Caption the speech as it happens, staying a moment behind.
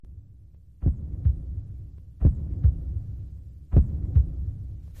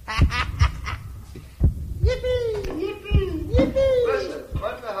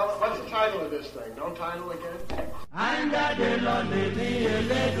really good.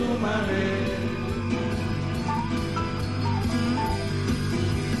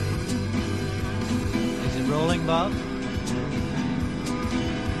 Is it rolling, Bob?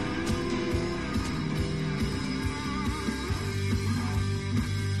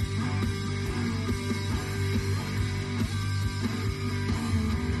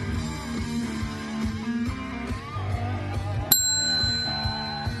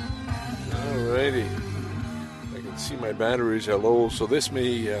 Alrighty. I can see my batteries are low, so this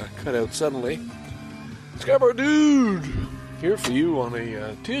may cut out suddenly. Scarborough Dude here for you on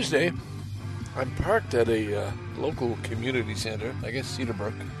a Tuesday. I'm parked at a local community center, I guess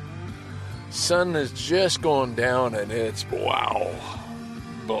Cedarbrook. Sun has just gone down and it's, wow,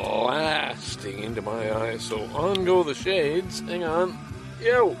 blasting into my eyes. So on go the shades. Hang on.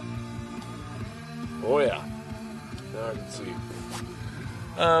 Yo. Oh yeah. Now I can see.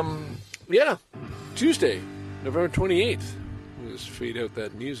 Yeah, Tuesday, November 28th. We'll just fade out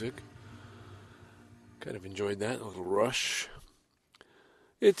that music. Kind of enjoyed that, a little rush.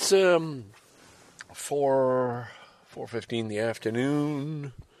 It's 4:15 in the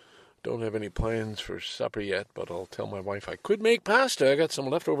afternoon. Don't have any plans for supper yet, but I'll tell my wife I could make pasta. I got some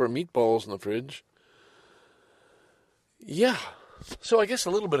leftover meatballs in the fridge. Yeah, so I guess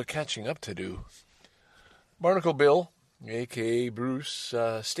a little bit of catching up to do. Barnacle Bill, a.k.a. Bruce,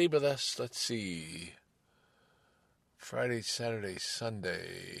 stayed with us, let's see, Friday, Saturday,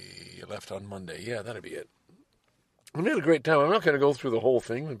 Sunday. You left on Monday. Yeah, that'd be it. We had a great time. I'm not going to go through the whole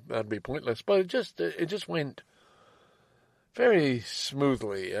thing. That'd be pointless. But it just went very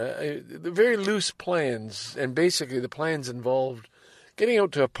smoothly. Very loose plans. And basically the plans involved getting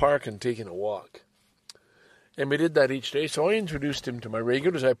out to a park and taking a walk. And we did that each day. So I introduced him to my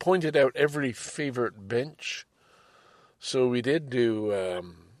regulars. I pointed out every favorite bench. So we did do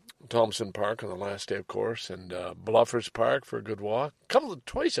Thompson Park on the last day, of course, and Bluffers Park for a good walk.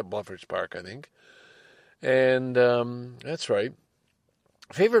 Twice at Bluffers Park, I think. And that's right.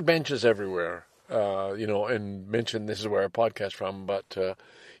 Favorite benches everywhere, and mentioned this is where I podcast from, but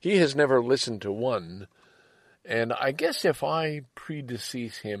he has never listened to one. And I guess if I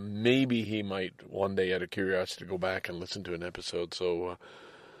predecease him, maybe he might one day out of curiosity go back and listen to an episode. So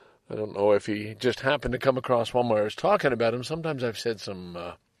I don't know if he just happened to come across one where I was talking about him. Sometimes I've said some,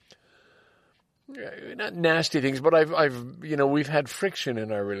 not nasty things, but we've had friction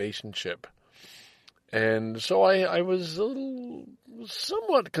in our relationship. And so I was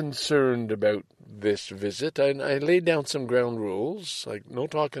somewhat concerned about this visit. I laid down some ground rules, like no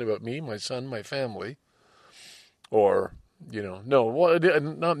talking about me, my son, my family. Or,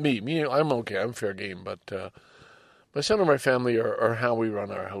 not me. Me, I'm okay. I'm fair game. But my son and my family are how we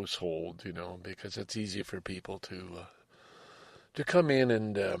run our household, because it's easy for people to come in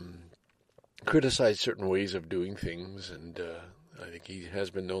and criticize certain ways of doing things. And I think he has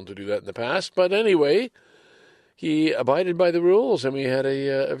been known to do that in the past. But anyway, he abided by the rules, and we had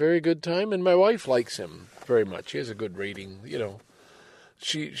a very good time. And my wife likes him very much. She has a good rating,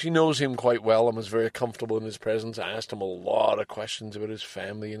 She knows him quite well and was very comfortable in his presence. I asked him a lot of questions about his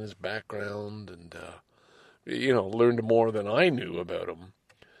family and his background and, learned more than I knew about him.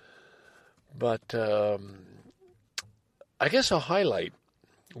 But I guess a highlight,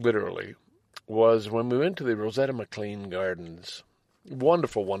 literally, was when we went to the Rosetta McLean Gardens.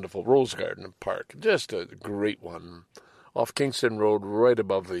 Wonderful, wonderful Rose Garden Park. Just a great one. Off Kingston Road, right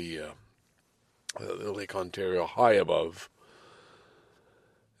above the Lake Ontario, high above.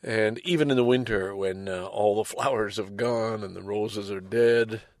 And even in the winter, when all the flowers have gone and the roses are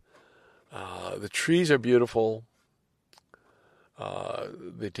dead, the trees are beautiful.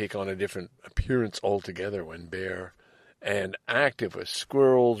 They take on a different appearance altogether when bare. And active with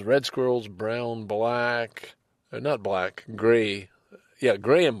squirrels, red squirrels, brown, black, not black, gray. Yeah,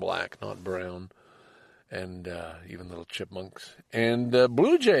 gray and black, not brown. And even little chipmunks. And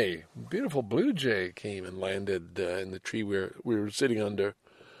blue jay, beautiful blue jay came and landed in the tree we were sitting under.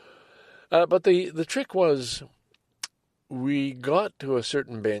 But the trick was, we got to a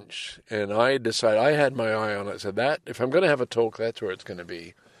certain bench, and I decided, I had my eye on it, said that, if I'm going to have a toke, that's where it's going to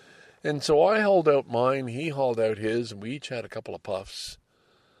be. And so I hauled out mine, he hauled out his, and we each had a couple of puffs.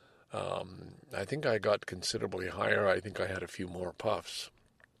 I think I got considerably higher. I think I had a few more puffs.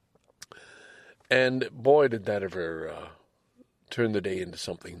 And boy, did that ever turn the day into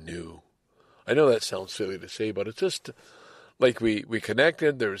something new. I know that sounds silly to say, but it's just... Like we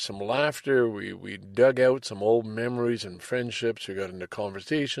connected, there was some laughter, we dug out some old memories and friendships, we got into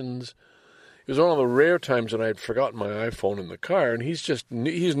conversations. It was one of the rare times when I had forgotten my iPhone in the car, and he's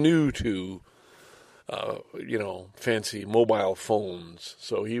new to fancy mobile phones.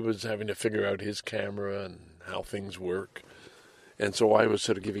 So he was having to figure out his camera and how things work. And so I was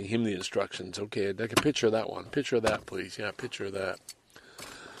sort of giving him the instructions. Okay, take a picture of that one. Picture of that, please. Yeah, picture of that.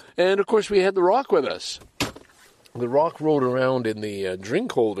 And, of course, we had the rock with us. The rock rode around in the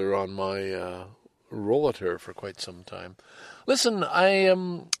drink holder on my rollator for quite some time. Listen, I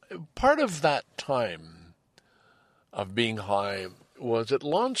am part of that time of being high was it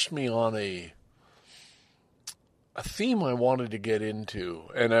launched me on a theme I wanted to get into,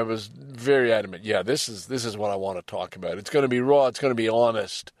 and I was very adamant. Yeah, this is what I want to talk about. It's going to be raw. It's going to be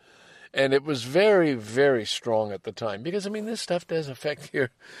honest, and it was very, very strong at the time because this stuff does affect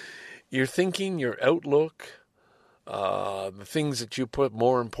your thinking, your outlook, the things that you put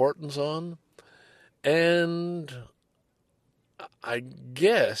more importance on, and I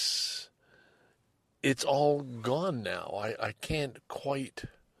guess it's all gone now. I can't quite,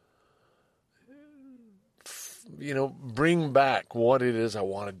 bring back what it is I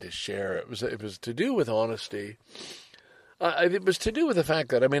wanted to share. It was to do with honesty. It was to do with the fact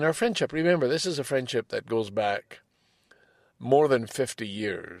that, our friendship, remember, this is a friendship that goes back more than 50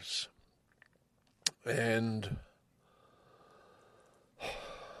 years. And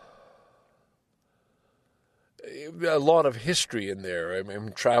a lot of history in there.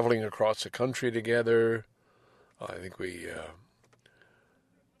 I'm traveling across the country together. I think we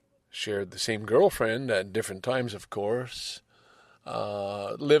shared the same girlfriend at different times, of course.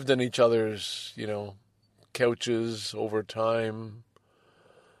 Lived in each other's, couches over time.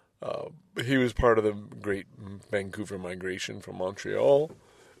 He was part of the great Vancouver migration from Montreal.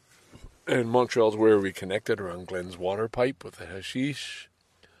 And Montreal's where we connected around Glenn's water pipe with the hashish.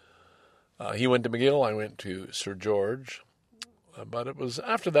 He went to McGill, I went to Sir George. But it was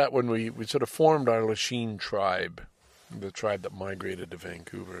after that when we sort of formed our Lachine tribe, the tribe that migrated to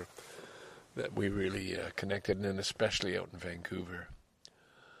Vancouver, that we really connected, and then especially out in Vancouver.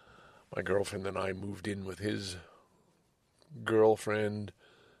 My girlfriend and I moved in with his girlfriend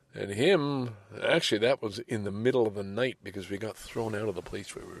and him. Actually, that was in the middle of the night because we got thrown out of the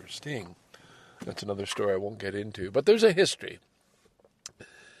place where we were staying. That's another story I won't get into. But there's a history.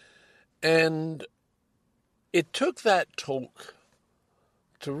 And it took that toke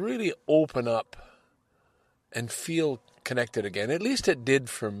to really open up and feel connected again. At least it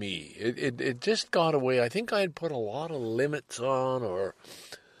did for me. It just got away. I think I'd put a lot of limits on, or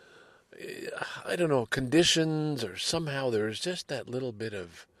I don't know, conditions, or somehow there was just that little bit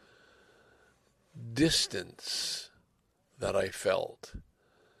of distance that I felt.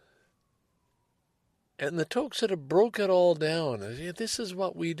 And the toke sort of broke it all down. This is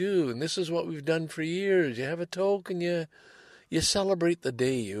what we do, and this is what we've done for years. You have a toke, and you celebrate the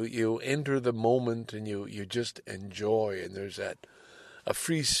day. You enter the moment, and you just enjoy. And there's a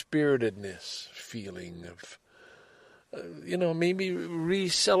free-spiritedness feeling of, maybe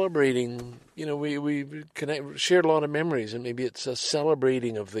re-celebrating. We shared a lot of memories, and maybe it's a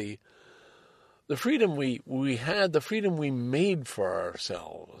celebrating of the freedom we had, the freedom we made for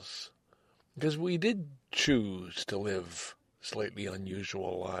ourselves. Because we did choose to live slightly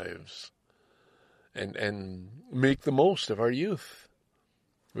unusual lives and make the most of our youth,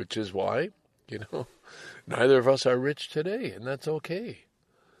 which is why, neither of us are rich today, and that's okay.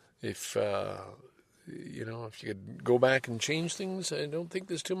 If you could go back and change things, I don't think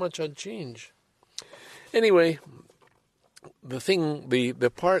there's too much on change. Anyway,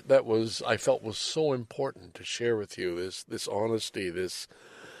 the part that I felt was so important to share with you, this honesty,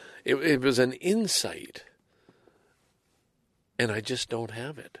 it was an insight, and I just don't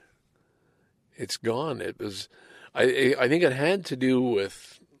have it. It's gone. It was, I think it had to do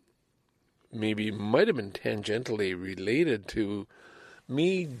with, might have been tangentially related to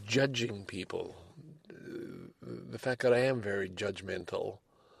me judging people. The fact that I am very judgmental.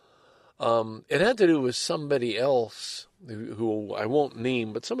 It had to do with somebody else who I won't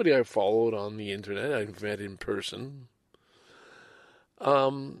name, but somebody I followed on the internet, I've met in person,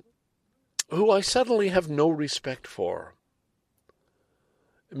 who I suddenly have no respect for.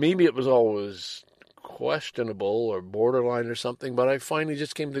 Maybe it was always questionable or borderline or something, but I finally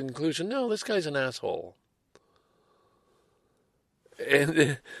just came to the conclusion, no, this guy's an asshole.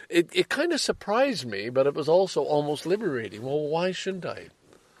 And it kind of surprised me, but it was also almost liberating. Well, why shouldn't I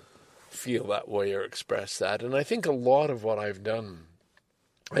feel that way or express that? And I think a lot of what I've done,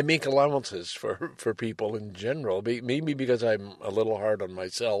 I make allowances for people in general, maybe because I'm a little hard on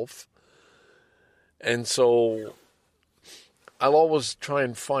myself. And so I'll always try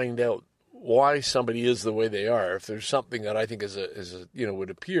and find out why somebody is the way they are. If there's something that I think would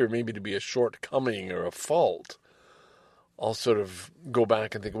appear maybe to be a shortcoming or a fault, I'll sort of go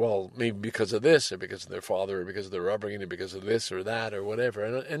back and think, well, maybe because of this, or because of their father, or because of their upbringing, or because of this or that, or whatever,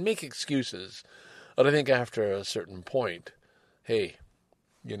 and make excuses. But I think after a certain point, hey,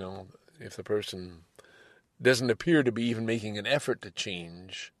 if the person doesn't appear to be even making an effort to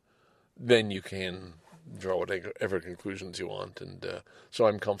change, then you can draw whatever conclusions you want. And so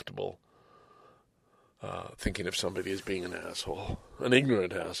I'm comfortable thinking of somebody as being an asshole, an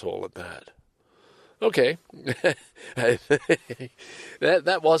ignorant asshole at that. Okay,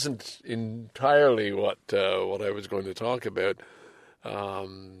 that wasn't entirely what I was going to talk about. I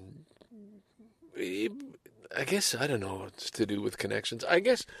guess, I don't know, it's to do with connections. I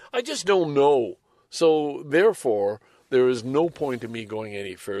guess I just don't know. So therefore, there is no point in me going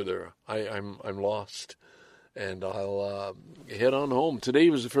any further. I'm lost, and I'll head on home.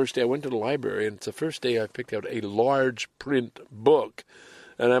 Today was the first day I went to the library, and it's the first day I picked out a large print book,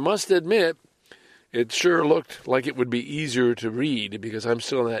 and I must admit, it sure looked like it would be easier to read, because I'm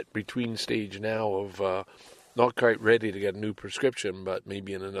still in that between stage now of not quite ready to get a new prescription, but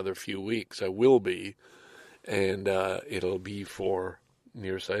maybe in another few weeks I will be, and it'll be for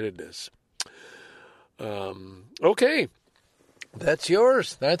nearsightedness. Okay, that's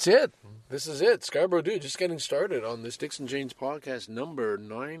yours. That's it. This is it. Scarborough Dude, just getting started on this DicksnJanes podcast number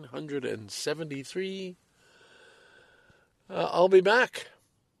 973. I'll be back.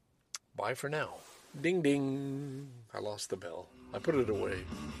 Bye for now. Ding, ding. I lost the bell. I put it away.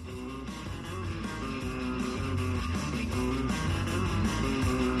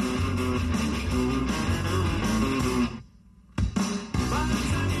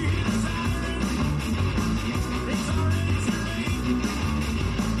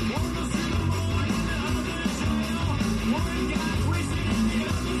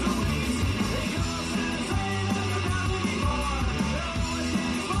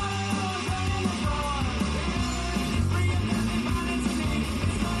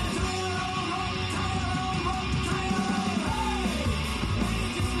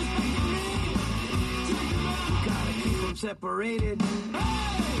 Separated. Hey!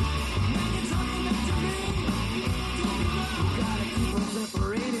 Now you're talking back to me. Gotta keep them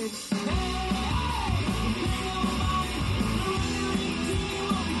separated.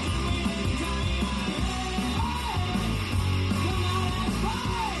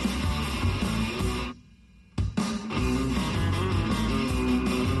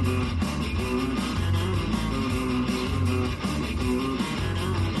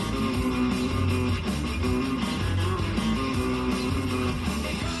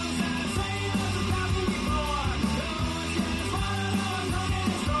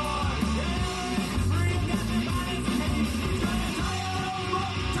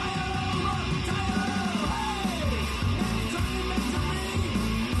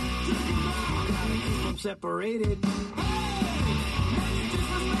 Separated. Hey! Now you're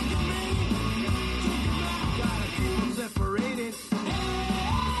disrespecting me. Gotta keep them separated.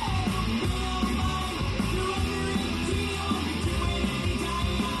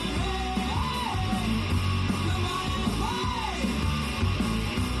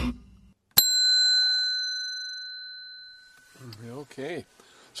 Okay.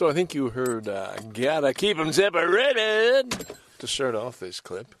 So I think you heard gotta keep them separated to start off this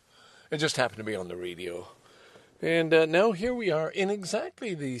clip. It just happened to be on the radio. And now here we are in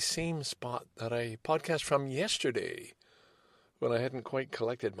exactly the same spot that I podcast from yesterday when I hadn't quite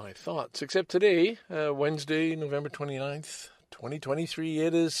collected my thoughts. Except today, Wednesday, November 29th, 2023,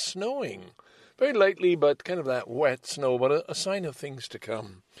 it is snowing. Very lightly, but kind of that wet snow, but a sign of things to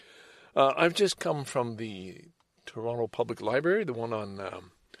come. I've just come from the Toronto Public Library, the one on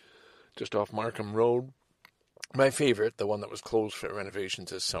just off Markham Road. My favorite, the one that was closed for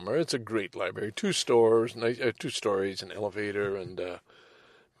renovations this summer. It's a great library. 2 stories, an elevator, and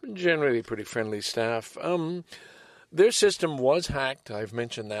generally pretty friendly staff. Their system was hacked. I've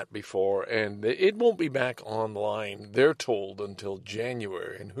mentioned that before, and it won't be back online, they're told, until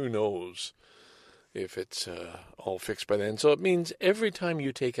January, and who knows if it's all fixed by then. So it means every time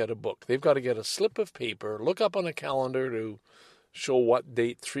you take out a book, they've got to get a slip of paper, look up on a calendar to show what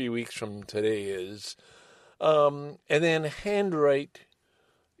date 3 weeks from today is, and then handwrite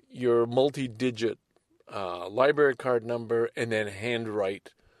your multi-digit library card number, and then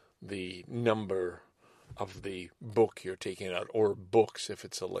handwrite the number of the book you're taking out, or books if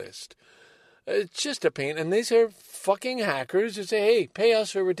it's a list. It's just a pain. And these are fucking hackers who say, hey, pay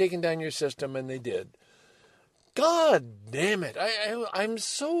us or we're taking down your system, and they did. God damn it. I'm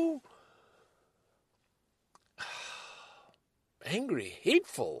so angry,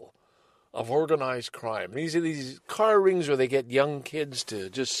 hateful of organized crime. These are these car rings where they get young kids to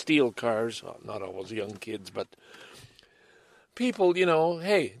just steal cars. Well, not always young kids, but people,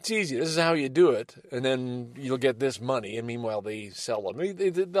 hey, it's easy. This is how you do it. And then you'll get this money. And meanwhile, they sell them.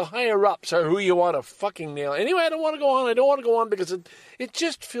 The higher-ups are who you want to fucking nail. Anyway, I don't want to go on because it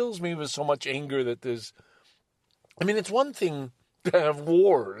just fills me with so much anger that there's... I mean, it's one thing to have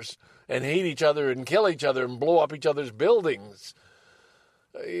wars and hate each other and kill each other and blow up each other's buildings.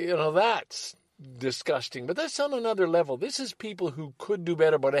 That's disgusting. But that's on another level. This is people who could do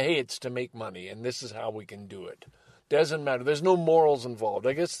better, but hey, it's to make money, and this is how we can do it. Doesn't matter. There's no morals involved.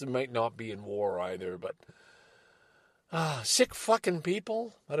 I guess there might not be in war either, but sick fucking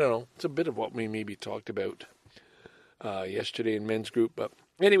people. I don't know. It's a bit of what we maybe talked about yesterday in men's group. But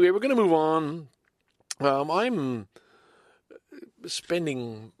anyway, we're going to move on. I'm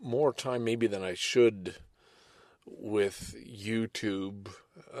spending more time maybe than I should with YouTube.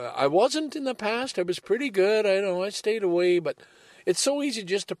 I wasn't in the past. I was pretty good. I stayed away, but it's so easy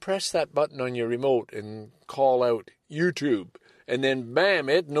just to press that button on your remote and call out YouTube, and then bam,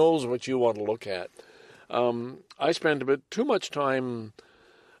 it knows what you want to look at. I spent a bit too much time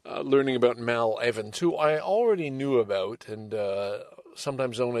learning about Mal Evans, who I already knew about, and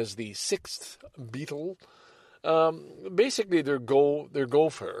sometimes known as the sixth Beatle. Basically, they're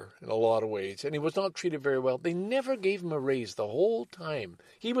gopher in a lot of ways, and he was not treated very well. They never gave him a raise the whole time.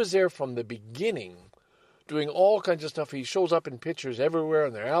 He was there from the beginning, doing all kinds of stuff. He shows up in pictures everywhere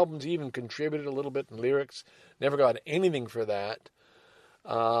on their albums. He even contributed a little bit in lyrics. Never got anything for that.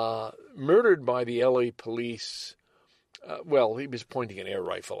 Murdered by the LA police. He was pointing an air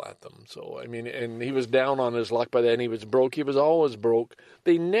rifle at them. So, and he was down on his luck by then. He was broke. He was always broke.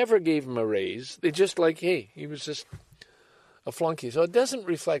 They never gave him a raise. They just he was just a flunky. So it doesn't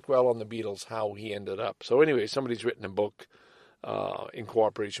reflect well on the Beatles how he ended up. So anyway, somebody's written a book in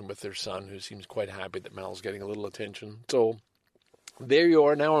cooperation with their son, who seems quite happy that Mal's getting a little attention. So there you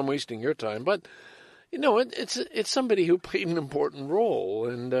are. Now I'm wasting your time. But, it's somebody who played an important role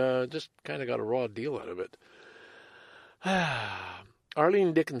and just kind of got a raw deal out of it.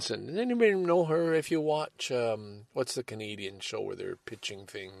 Arlene Dickinson. Does anybody know her? If you watch, what's the Canadian show where they're pitching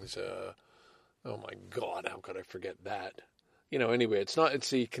things? Oh my God, how could I forget that? Anyway, it's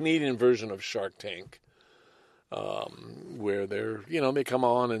the Canadian version of Shark Tank, where they're, they come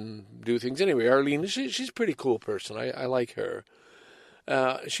on and do things. Anyway, Arlene, she's a pretty cool person. I like her.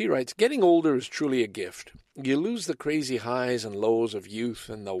 She writes, getting older is truly a gift. You lose the crazy highs and lows of youth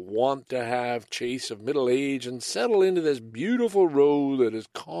and the want-to-have chase of middle age and settle into this beautiful road that is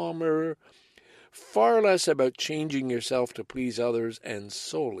calmer, far less about changing yourself to please others and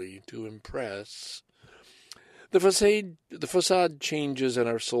solely to impress. The facade changes and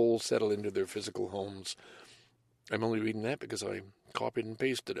our souls settle into their physical homes. I'm only reading that because I copied and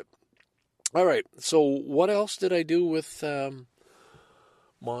pasted it. All right, so what else did I do with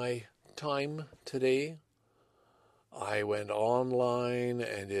my time today? I went online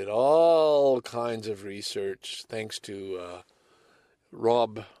and did all kinds of research, thanks to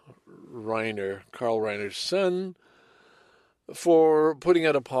Rob Reiner, Carl Reiner's son, for putting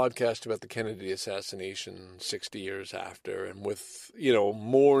out a podcast about the Kennedy assassination 60 years after, and with,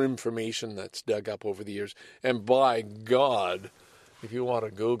 more information that's dug up over the years. And by God, if you want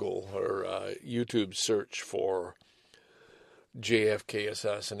to Google or YouTube search for JFK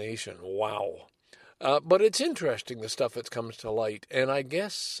assassination, wow. But it's interesting, the stuff that comes to light. And I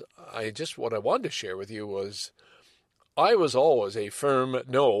guess what I wanted to share with you was, I was always a firm,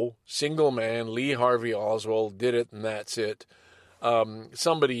 no, single man, Lee Harvey Oswald did it and that's it.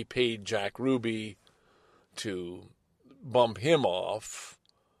 Somebody paid Jack Ruby to bump him off,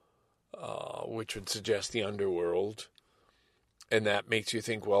 which would suggest the underworld. And that makes you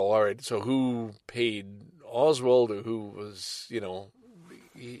think, well, all right, so who paid Oswald, or who was,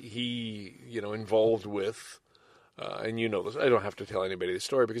 he involved with, and this. I don't have to tell anybody the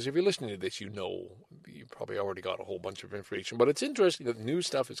story, because if you're listening to this, you probably already got a whole bunch of information. But it's interesting that new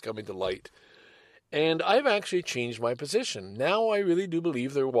stuff is coming to light, and I've actually changed my position. Now I really do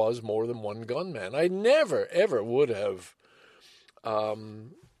believe there was more than one gunman. I never, ever would have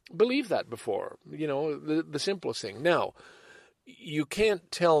believed that before. The simplest thing. Now, you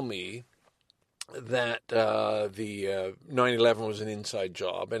can't tell me that the 9/11 was an inside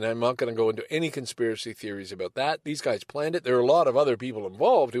job, and I'm not going to go into any conspiracy theories about that. These guys planned it. There are a lot of other people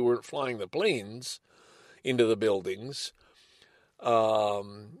involved who weren't flying the planes into the buildings,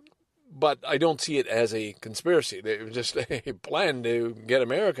 but I don't see it as a conspiracy. They just planned to get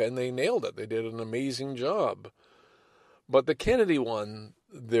America, and they nailed it. They did an amazing job. But the Kennedy one,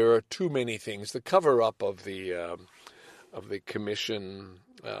 there are too many things. The cover-up of the commission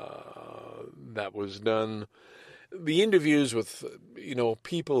that was done, the interviews with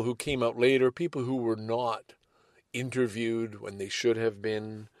people who came out later, people who were not interviewed when they should have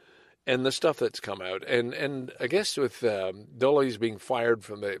been, and the stuff that's come out. And I guess with Dulles being fired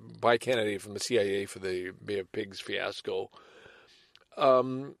by Kennedy from the CIA for the Bay of Pigs fiasco,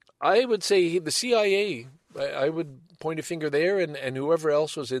 I would say the CIA, I would point a finger there, and whoever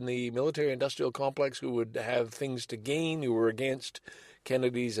else was in the military-industrial complex who would have things to gain, who were against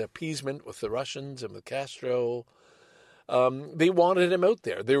Kennedy's appeasement with the Russians and with Castro. They wanted him out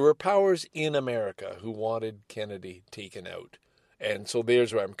there. There were powers in America who wanted Kennedy taken out. And so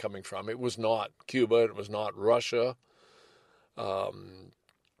there's where I'm coming from. It was not Cuba. It was not Russia.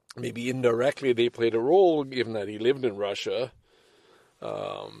 Maybe indirectly they played a role, given that he lived in Russia.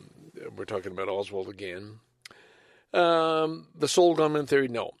 We're talking about Oswald again. The sole gunman theory,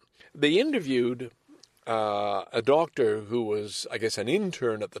 no. They interviewed a doctor who was, I guess, an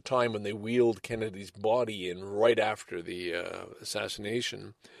intern at the time when they wheeled Kennedy's body in right after the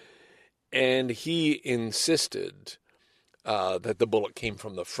assassination. And he insisted that the bullet came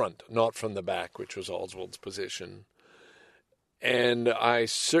from the front, not from the back, which was Oswald's position. And I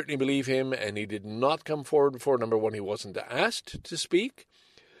certainly believe him, and he did not come forward before. Number one, he wasn't asked to speak.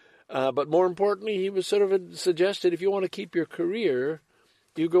 But more importantly, he was sort of suggested, if you want to keep your career,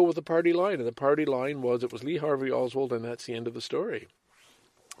 you go with the party line. And the party line was, it was Lee Harvey Oswald, and that's the end of the story.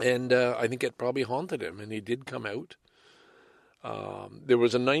 And I think it probably haunted him, and he did come out. There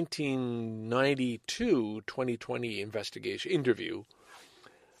was a 1992 2020 interview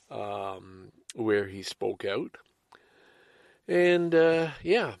where he spoke out. And,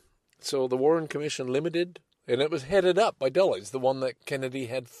 so the Warren Commission Limited, and it was headed up by Dulles, the one that Kennedy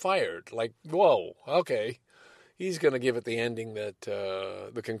had fired. Like, whoa, okay. He's going to give it the ending that,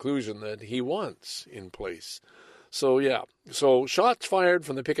 the conclusion that he wants in place. So, yeah. So shots fired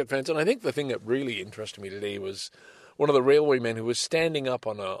from the picket fence. And I think the thing that really interested me today was one of the railwaymen who was standing up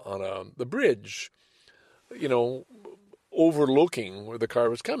on the bridge, overlooking where the car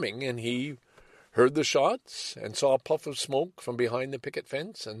was coming. And he heard the shots and saw a puff of smoke from behind the picket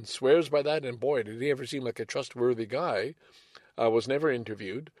fence and swears by that. And boy, did he ever seem like a trustworthy guy. Was never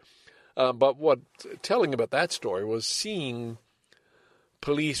interviewed. But what telling about that story was seeing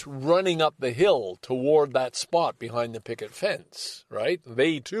police running up the hill toward that spot behind the picket fence, right?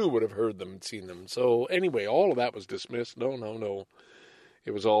 They, too, would have heard them and seen them. So anyway, all of that was dismissed. No.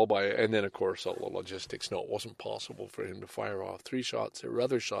 It was all by, and then, of course, all the logistics. No, it wasn't possible for him to fire off 3 shots. There were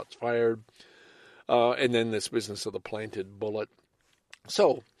other shots fired. And then this business of the planted bullet.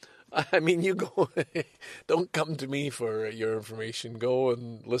 So, I mean, you go, don't come to me for your information. Go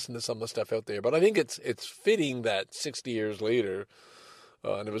and listen to some of the stuff out there. But I think it's fitting that 60 years later,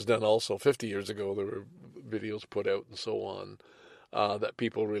 and it was done also 50 years ago, there were videos put out and so on, that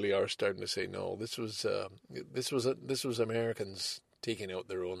people really are starting to say, no, this was Americans taking out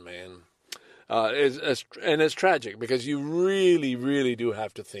their own man. And it's tragic because you really, really do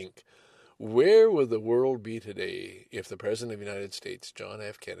have to think, where would the world be today if the President of the United States, John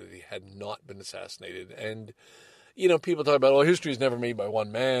F. Kennedy, had not been assassinated? And, people talk about, history is never made by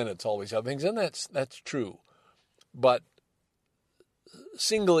one man. It's all these other things. And that's true. But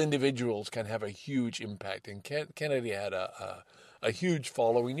single individuals can have a huge impact. And Kennedy had a huge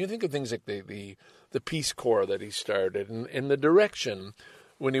following. You think of things like the Peace Corps that he started and the direction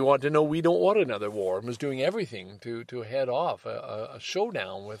when he wanted to know we don't want another war and was doing everything to head off a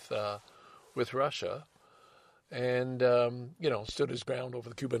showdown with Russia, and stood his ground over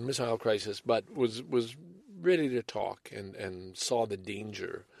the Cuban Missile Crisis, but was ready to talk and saw the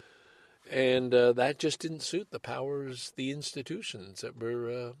danger, and that just didn't suit the powers, the institutions that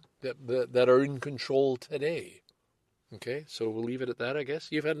were that are in control today. Okay, so we'll leave it at that. I guess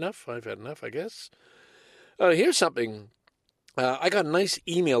you've had enough. I've had enough. I guess. Here's something. I got a nice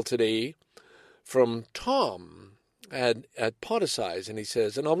email today from Tom at Podicize, and he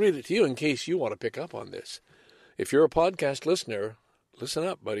says, and I'll read it to you in case you want to pick up on this. If you're a podcast listener, listen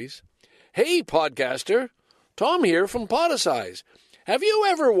up, buddies. Hey, podcaster, Tom here from Podicize. Have you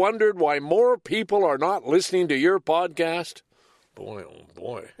ever wondered why more people are not listening to your podcast? Boy, oh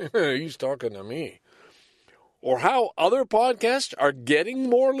boy, he's talking to me. Or how other podcasts are getting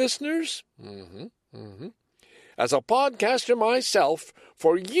more listeners? As a podcaster myself,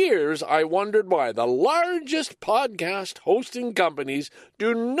 for years I wondered why the largest podcast hosting companies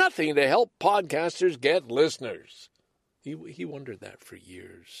do nothing to help podcasters get listeners. He wondered that for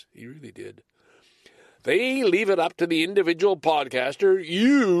years. He really did. They leave it up to the individual podcaster,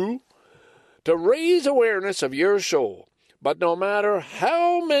 you, to raise awareness of your show. But no matter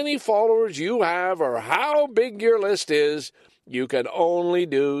how many followers you have or how big your list is, you can only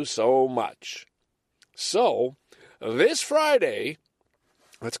do so much. So, this Friday,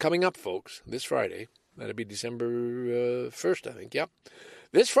 that's coming up, folks, this Friday, That'll be December 1st, I think, yep.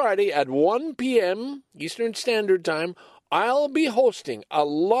 This Friday at 1 p.m. Eastern Standard Time, I'll be hosting a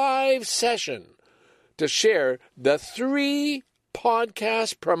live session to share the 3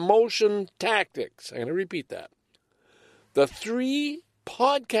 podcast promotion tactics. I'm going to repeat that. The 3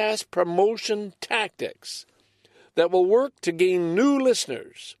 podcast promotion tactics that will work to gain new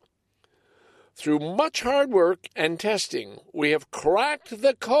listeners. Through much hard work and testing, we have cracked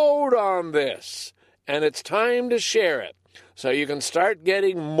the code on this, and it's time to share it so you can start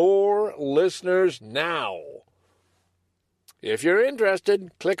getting more listeners now. If you're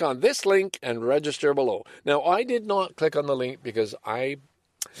interested, click on this link and register below. Now, I did not click on the link because I'm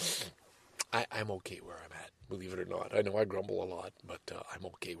okay where I'm at, believe it or not. I know I grumble a lot, but I'm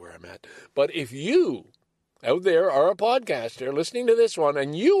okay where I'm at. But if you out there are a podcaster listening to this one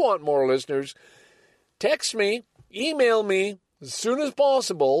and you want more listeners, text me, email me as soon as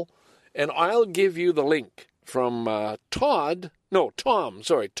possible, and I'll give you the link from Tom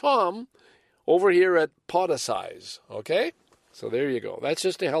over here at Podicize, okay? So there you go. That's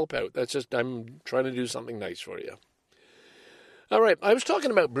just to help out. I'm trying to do something nice for you. All right, I was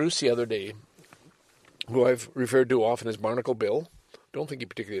talking about Bruce the other day, who I've referred to often as Barnacle Bill. Don't think he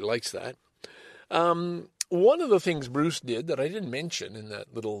particularly likes that. One of the things Bruce did that I didn't mention in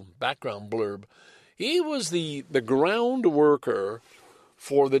that little background blurb, he was the ground worker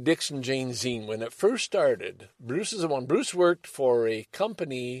for the DicksnJanes zine. When it first started, Bruce is the one. Bruce worked for a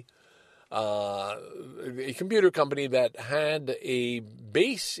company, a computer company that had a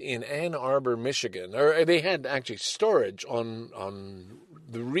base in Ann Arbor, Michigan. Or they had actually storage on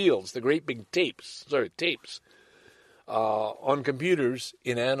the reels, the great big tapes, on computers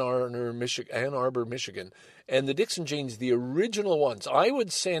in Ann Arbor, Michigan. And the DicksnJanes, the original ones, I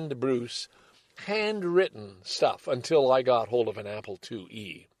would send Bruce handwritten stuff until I got hold of an Apple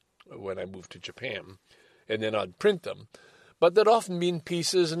IIe when I moved to Japan. And then I'd print them. But they'd often be in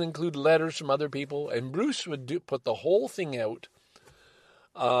pieces and include letters from other people. And Bruce would put the whole thing out,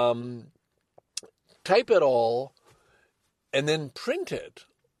 type it all, and then print it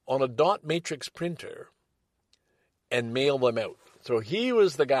on a dot matrix printer and mail them out. So he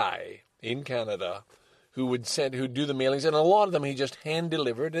was the guy in Canada who'd do the mailings, and a lot of them he just hand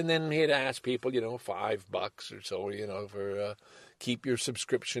delivered, and then he'd ask people, $5 or so, for keep your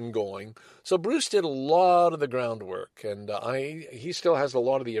subscription going. So Bruce did a lot of the groundwork, and he still has a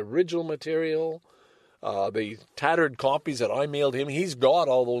lot of the original material, the tattered copies that I mailed him. He's got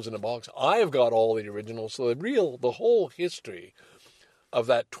all those in a box. I've got all the originals. So the whole history of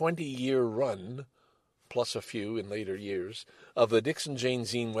that 20-year run, plus a few in later years, of the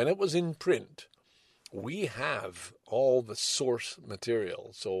DicksnJanes zine when it was in print, we have all the source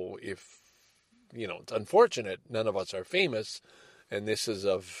material. So if, it's unfortunate none of us are famous, and this is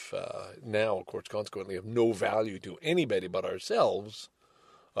of now, of course, consequently of no value to anybody but ourselves,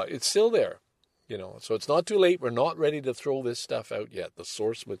 it's still there. So it's not too late. We're not ready to throw this stuff out yet, the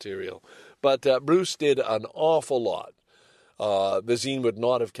source material. But Bruce did an awful lot. The zine would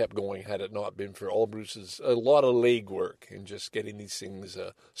not have kept going had it not been for a lot of legwork in just getting these things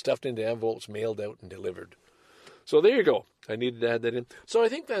stuffed into envelopes, mailed out, and delivered. So there you go. I needed to add that in. So I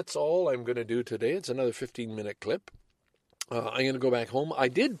think that's all I'm going to do today. It's another 15-minute clip. I'm going to go back home. I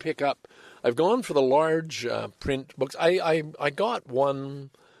did pick up, I've gone for the large print books. I got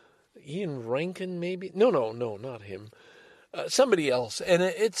one, Ian Rankin maybe? No, not him. Somebody else. And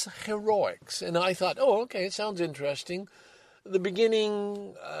it's Heroics. And I thought, okay, it sounds interesting. The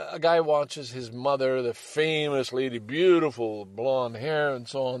beginning, a guy watches his mother, the famous lady, beautiful blonde hair and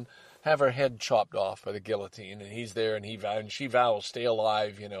so on, have her head chopped off by the guillotine, and he's there, and she vows stay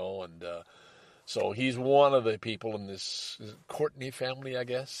alive, and so he's one of the people in this Courtney family, I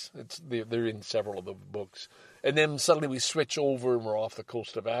guess. They're in several of the books, and then suddenly we switch over, and we're off the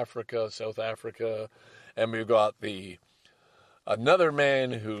coast of Africa, South Africa, and we've got another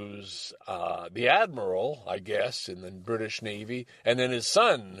man who's the admiral, I guess, in the British Navy, and then his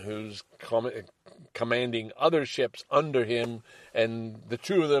son who's commanding other ships under him, and the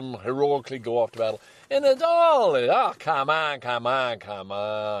two of them heroically go off to battle. And it's all, come on.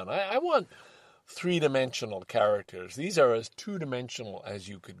 I want three-dimensional characters. These are as two-dimensional as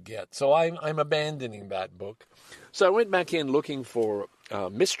you could get. So I'm abandoning that book. So I went back in looking for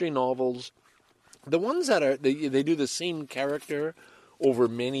mystery novels. The ones that they do the same character over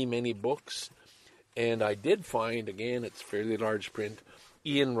many, many books. And I did find, again, it's fairly large print,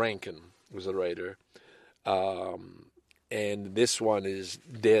 Ian Rankin was the writer. And this one is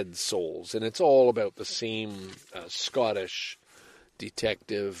Dead Souls. And it's all about the same Scottish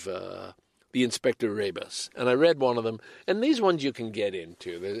detective the Inspector Rebus, and I read one of them, and these ones you can get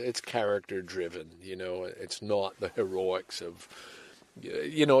into. It's character-driven, It's not the heroics of,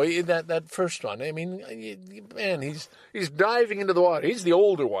 that first one. I mean, man, he's diving into the water. He's the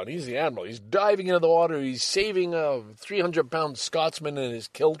older one. He's the admiral. He's diving into the water. He's saving a 300-pound Scotsman in his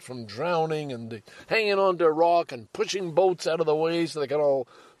kilt from drowning and hanging onto a rock and pushing boats out of the way so they can all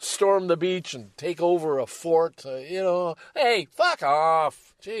storm the beach and take over a fort. Hey, fuck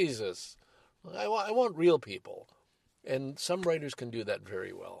off. Jesus. I want real people. And some writers can do that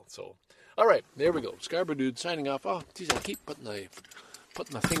very well. So, all right, there we go. Scarborough Dude signing off. Oh, geez, I keep putting the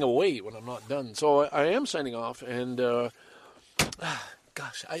thing away when I'm not done. So I am signing off, and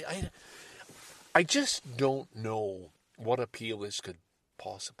gosh, I just don't know what appeal this could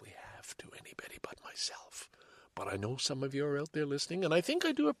possibly have to anybody but myself. But I know some of you are out there listening, and I think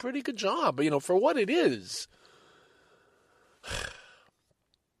I do a pretty good job, for what it is.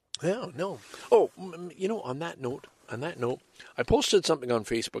 Yeah, no. Oh, on that note, I posted something on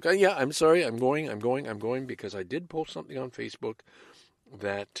Facebook. Yeah, I'm sorry, I'm going because I did post something on Facebook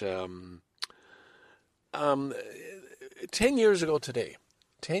that 10 years ago today,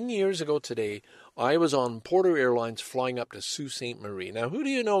 I was on Porter Airlines flying up to Sault Ste. Marie. Now, who do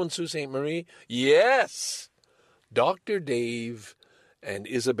you know in Sault Ste. Marie? Yes, Dr. Dave and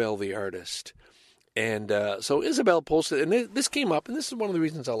Isabel the artist. And so Isabel posted, and this came up, and this is one of the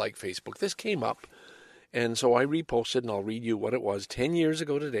reasons I like Facebook. This came up, and so I reposted, and I'll read you what it was 10 years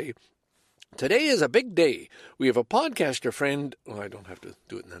ago today. Today is a big day. We have a podcaster friend. Well, I don't have to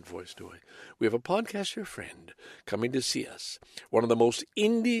do it in that voice, do I? We have a podcaster friend coming to see us. One of the most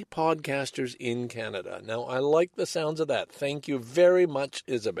indie podcasters in Canada. Now, I like the sounds of that. Thank you very much,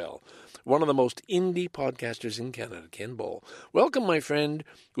 Isabel. One of the most indie podcasters in Canada, Ken Ball. Welcome, my friend.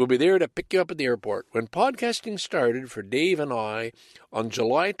 We'll be there to pick you up at the airport. When podcasting started for Dave and I on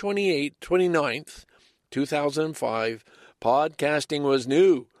July 29th, 2005, podcasting was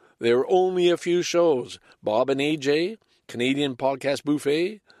new. There were only a few shows. Bob and AJ, Canadian Podcast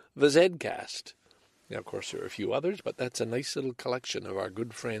Buffet, the Zcast. Now, of course, there are a few others, but that's a nice little collection of our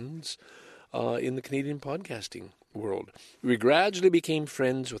good friends in the Canadian podcasting world. We gradually became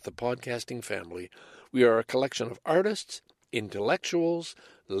friends with the podcasting family. We are a collection of artists, intellectuals,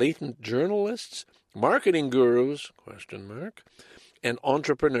 latent journalists, marketing gurus, ? And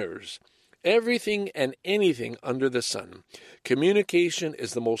entrepreneurs. Everything and anything under the sun. Communication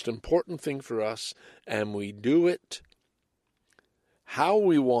is the most important thing for us, and we do it how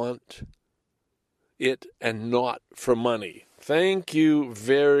we want it and not for money. Thank you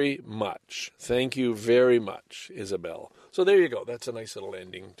very much. Thank you very much, Isabel. So there you go. That's a nice little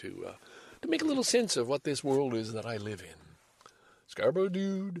ending to make a little sense of what this world is that I live in. Scarborough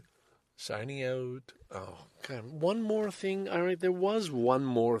Dude, signing out. Oh, God, one more thing. All right, there was one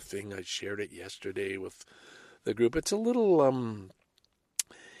more thing. I shared it yesterday with the group. It's a little, oh,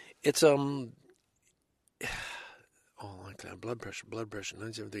 like that. Blood pressure,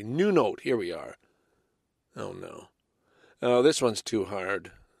 973. New note. Here we are. Oh, no. Oh, this one's too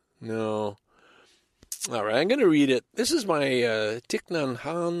hard. No. All right, I'm going to read it. This is my Thich Nhat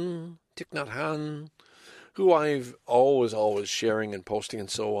Hanh, who I've always sharing and posting and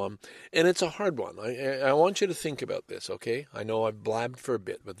so on. And it's a hard one. I want you to think about this, okay? I know I've blabbed for a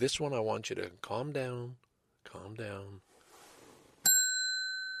bit, but this one I want you to calm down.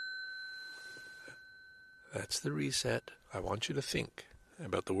 That's the reset. I want you to think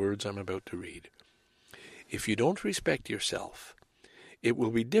about the words I'm about to read. If you don't respect yourself, it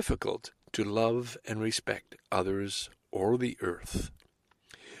will be difficult to love and respect others or the earth.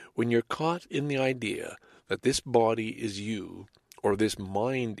 When you're caught in the idea that this body is you or this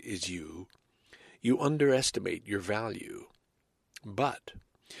mind is you, you underestimate your value. But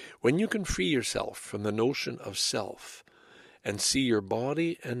when you can free yourself from the notion of self and see your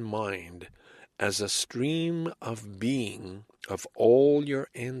body and mind as a stream of being of all your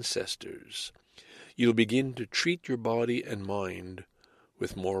ancestors, you'll begin to treat your body and mind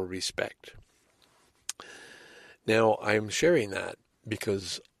with more respect. Now, I'm sharing that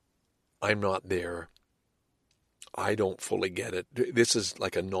because I'm not there. I don't fully get it. This is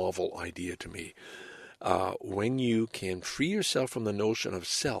like a novel idea to me. When you can free yourself from the notion of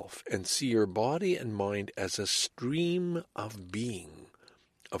self and see your body and mind as a stream of being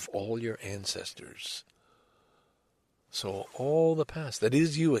of all your ancestors. So all the past that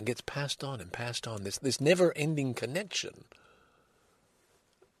is you and gets passed on, this never-ending connection,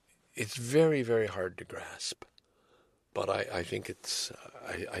 it's very, very hard to grasp. But I think it's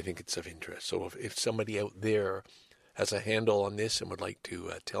of interest. So if somebody out there has a handle on this and would like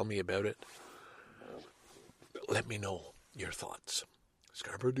to tell me about it, let me know your thoughts.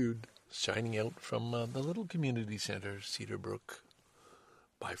 Scarborough Dude, signing out from the little community center, Cedarbrook.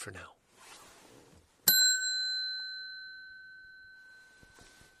 Bye for now.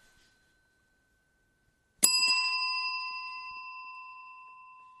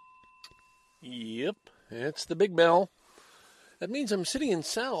 Yep, it's the big bell. That means I'm sitting in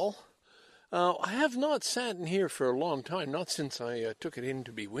cell. I have not sat in here for a long time, not since I took it in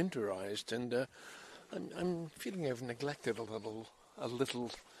to be winterized, and I'm feeling I've neglected a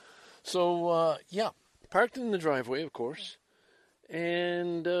little. So, parked in the driveway, of course,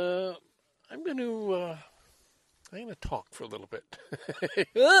 and I'm going to talk for a little bit.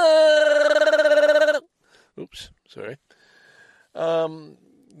 Oops, sorry.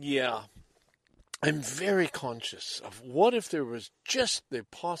 I'm very conscious of what if there was just the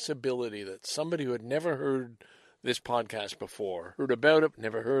possibility that somebody who had never heard this podcast before, heard about it,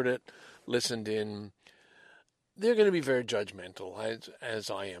 never heard it, listened in, they're going to be very judgmental, as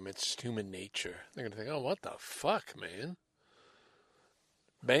I am. It's human nature. They're going to think, oh, what the fuck, man?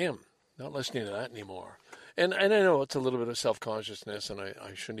 Bam. Not listening to that anymore. And I know it's a little bit of self-consciousness, and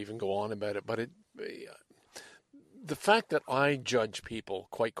I shouldn't even go on about it, but the fact that I judge people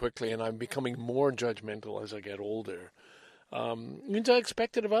quite quickly, and I'm becoming more judgmental as I get older, means I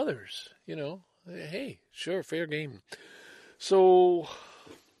expect it of others. You know, hey, sure, fair game. So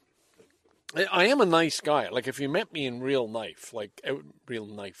I am a nice guy. Like, if you met me in real life, outside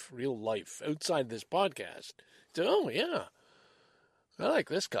this podcast, say, oh, yeah, I like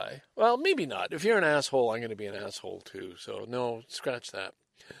this guy. Well, maybe not. If you're an asshole, I'm going to be an asshole too. So, no, scratch that.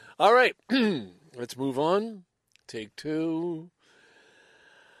 All right, let's move on. Take two.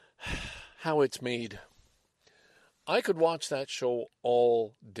 How It's Made. I could watch that show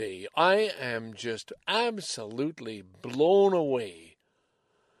all day. I am just absolutely blown away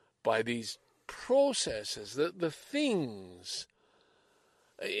by these processes, the things.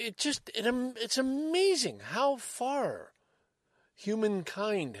 It's amazing how far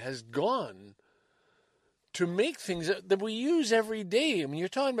humankind has gone to make things that we use every day. I mean, you're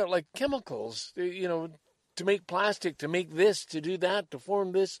talking about like chemicals, to make plastic, to make this, to do that, to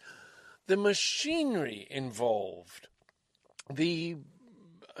form this. The machinery involved, the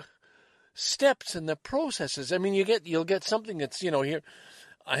steps and the processes. I mean, you'll get something that's, here,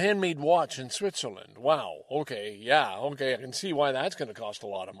 a handmade watch in Switzerland. Wow, okay, I can see why that's going to cost a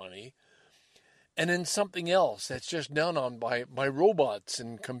lot of money. And then something else that's just done on by robots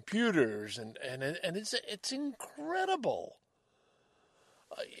and computers, and it's incredible.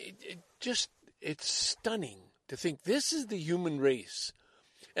 It's stunning to think this is the human race.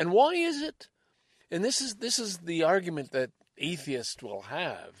 And why is it? And this is the argument that atheists will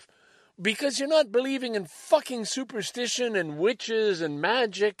have. Because you're not believing in fucking superstition and witches and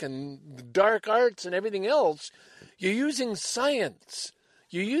magic and the dark arts and everything else. You're using science.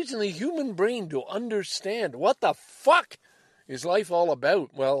 You're using the human brain to understand what the fuck is life all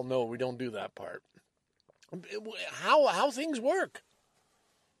about. Well, no, we don't do that part. How things work.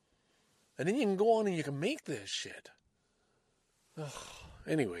 And then you can go on and you can make this shit. Ugh.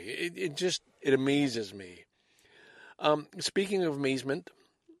 Anyway, it amazes me. Speaking of amazement,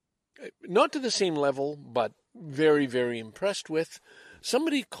 not to the same level, but very, very impressed with,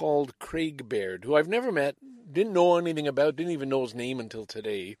 somebody called Craig Baird, who I've never met, didn't know anything about, didn't even know his name until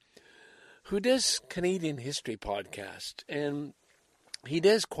today, who does Canadian history podcast, and he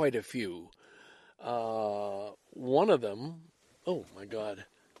does quite a few. One of them, oh my God,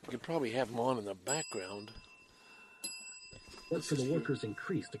 you could probably have him on in the background. Work for the workers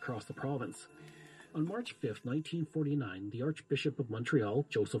increased across the province. On March 5, 1949, the Archbishop of Montreal,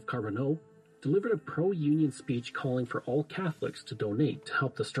 Joseph Carbonneau, delivered a pro-union speech calling for all Catholics to donate to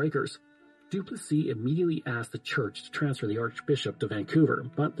help the strikers. Duplessis immediately asked the church to transfer the Archbishop to Vancouver,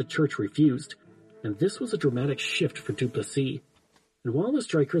 but the church refused, and this was a dramatic shift for Duplessis. And while the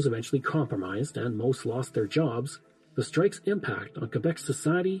strikers eventually compromised and most lost their jobs, the strike's impact on Quebec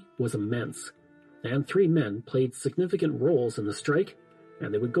society was immense. And 3 men played significant roles in the strike,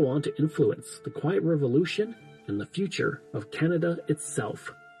 and they would go on to influence the Quiet Revolution and the future of Canada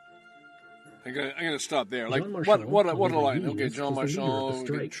itself. I'm gonna stop there. Like, Marchand what a line. unions Okay, John was the leader of the Marchand,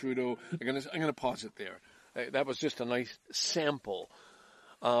 strike. Trudeau. I'm gonna pause it there. That was just a nice sample.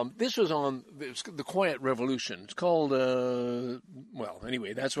 This was on the Quiet Revolution. It's called.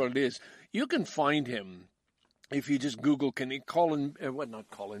 Anyway, that's what it is. You can find him if you just Google Craig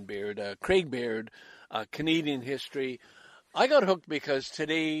Baird, Canadian history. I got hooked because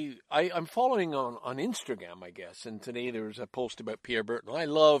today I'm following on Instagram, I guess, and today there was a post about Pierre Berton. I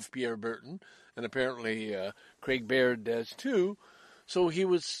love Pierre Berton, and apparently Craig Baird does too. So he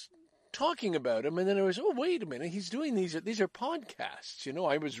was talking about him, and then I was, oh, wait a minute, he's doing these are podcasts. You know,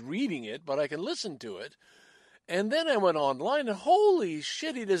 I was reading it, but I can listen to it. And then I went online, and holy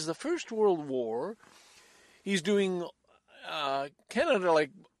shit, he does the First World War. He's doing Canada like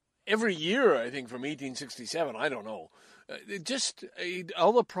every year, I think, from 1867. I don't know.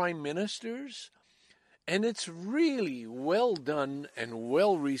 All the prime ministers. And it's really well done and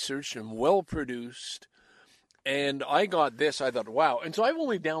well researched and well produced. And I got this. I thought, wow. And so I've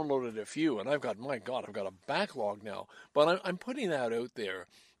only downloaded a few, and I've got, my God, I've got a backlog now. But I'm putting that out there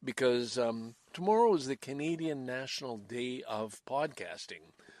because tomorrow is the Canadian National Day of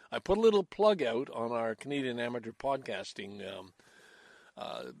Podcasting. I put a little plug out on our Canadian Amateur Podcasting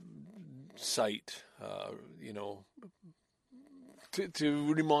site,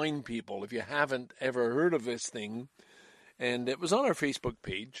 to remind people, if you haven't ever heard of this thing, and it was on our Facebook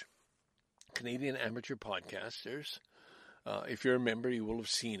page, Canadian Amateur Podcasters. If you're a member, you will have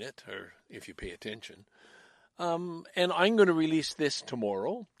seen it, or if you pay attention. And I'm going to release this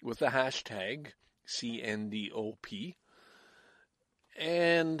tomorrow with the hashtag CNDOP.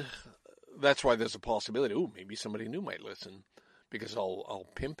 And that's why there's a possibility, maybe somebody new might listen, because I'll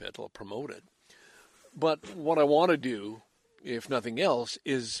pimp it, I'll promote it. But what I want to do, if nothing else,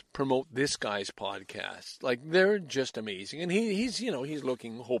 is promote this guy's podcast. Like, they're just amazing. And he's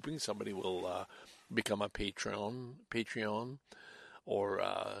hoping somebody will become a Patreon or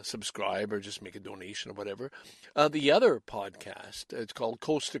subscribe or just make a donation or whatever. The other podcast, it's called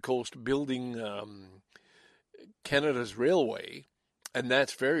Coast to Coast Building Canada's Railway. And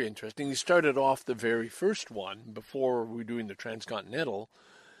that's very interesting. He started off the very first one before we were doing the Transcontinental.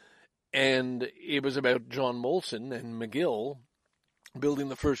 And it was about John Molson and McGill building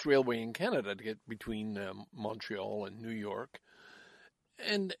the first railway in Canada to get between Montreal and New York.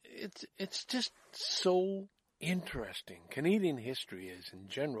 And it's just so interesting. Canadian history is in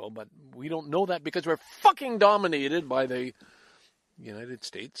general, but we don't know that because we're fucking dominated by the United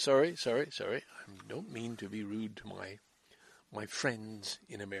States. Sorry. I don't mean to be rude to my friends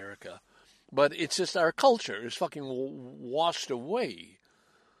in America. But it's just our culture is fucking washed away.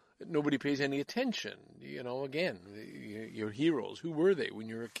 Nobody pays any attention. Again, your heroes, who were they when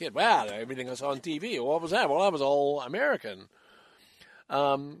you were a kid? Well, everything I saw on TV. What was that? Well, that was all American.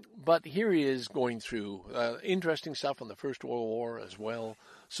 But here he is going through interesting stuff on the First World War as well.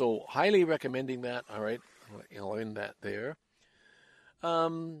 So highly recommending that. All right, I'll end that there.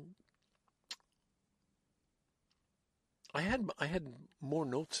 I had more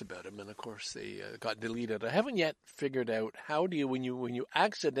notes about him, and of course they got deleted. I haven't yet figured out how do you when you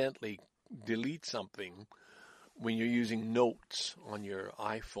accidentally delete something when you're using notes on your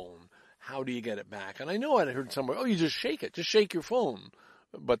iPhone, how do you get it back? And I know I heard somewhere, you just shake it, just shake your phone,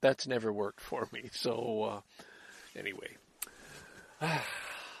 but that's never worked for me. So anyway,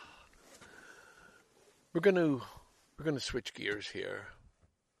 we're gonna switch gears here.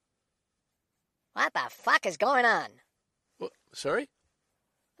 What the fuck is going on? Sorry?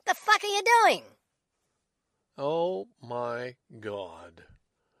 What the fuck are you doing? Oh my God.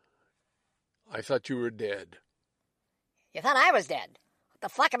 I thought you were dead. You thought I was dead. What the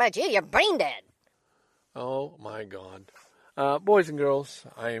fuck about you? You're brain dead. Oh my God. Boys and girls,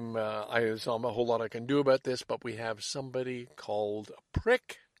 there's not a whole lot I can do about this, but we have somebody called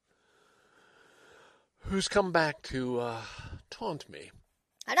Prick who's come back to taunt me.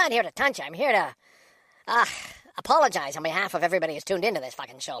 I'm not here to taunt you. I'm here to apologize on behalf of everybody who's tuned into this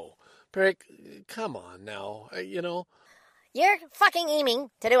fucking show. Prick, come on now. You're fucking aiming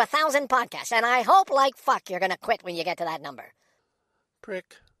to do 1,000 podcasts, and I hope like fuck you're going to quit when you get to that number.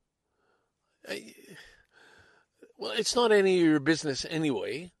 Prick. Well, it's not any of your business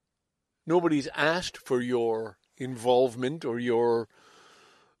anyway. Nobody's asked for your involvement or your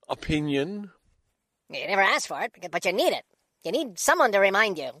opinion. You never asked for it, but you need it. You need someone to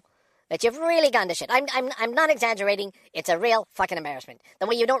remind you that you've really gone to shit. I'm not exaggerating. It's a real fucking embarrassment. The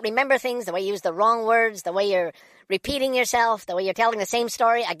way you don't remember things, the way you use the wrong words, the way you're repeating yourself, the way you're telling the same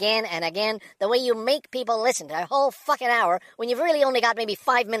story again and again, the way you make people listen to a whole fucking hour when you've really only got maybe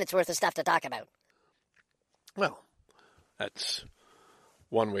 5 minutes worth of stuff to talk about. Well, that's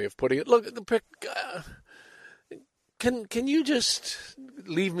one way of putting it. Look, the Prick, can you just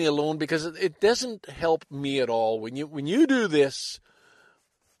leave me alone? Because it doesn't help me at all. When you do this,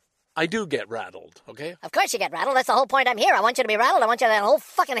 I do get rattled, okay? Of course you get rattled. That's the whole point I'm here. I want you to be rattled. I want that whole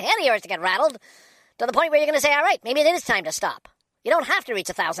fucking head of yours to get rattled to the point where you're going to say, all right, maybe it is time to stop. You don't have to reach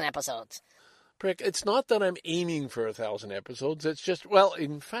 1,000 episodes. Prick, it's not that I'm aiming for 1,000 episodes. It's just, well,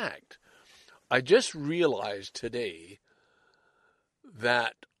 in fact, I just realized today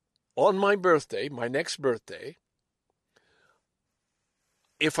that on my birthday, my next birthday,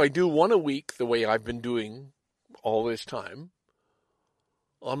 if I do one a week the way I've been doing all this time,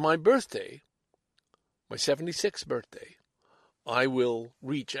 on my birthday, my 76th birthday, I will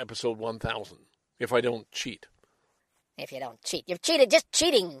reach episode 1000 if I don't cheat. If you don't cheat. You've cheated, just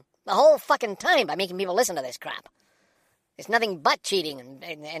cheating the whole fucking time by making people listen to this crap. It's nothing but cheating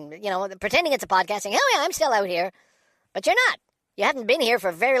and you know, pretending it's a podcast, saying, oh yeah, I'm still out here. But you're not. You haven't been here for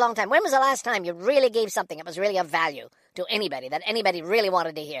a very long time. When was the last time you really gave something that was really of value to anybody, that anybody really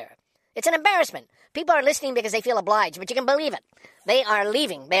wanted to hear? It's an embarrassment. People are listening because they feel obliged, but you can believe it. They are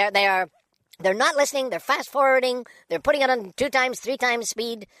leaving. They're not listening. They're fast-forwarding. They're putting it on 2 times, 3 times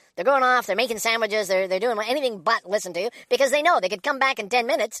speed. They're going off. They're making sandwiches. They're doing anything but listen to you because they know they could come back in 10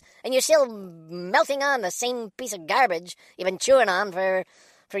 minutes and you're still melting on the same piece of garbage you've been chewing on for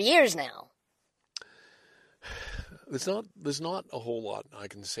years now. There's not a whole lot I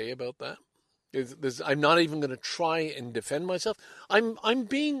can say about that. I'm not even going to try and defend myself. I'm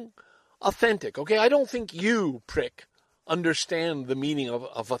being authentic, okay? I don't think you, prick, understand the meaning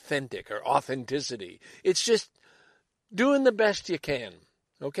of authentic or authenticity. It's just doing the best you can,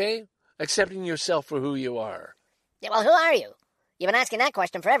 okay? Accepting yourself for who you are. Yeah, well, who are you? You've been asking that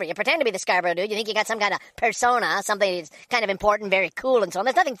question forever. You pretend to be the Scarborough Dude. You think you got some kind of persona, something that's kind of important, very cool and so on.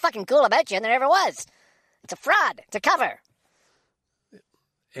 There's nothing fucking cool about you, and there ever was. It's a fraud. It's a cover.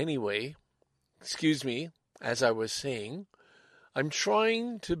 Anyway, excuse me, as I was saying, I'm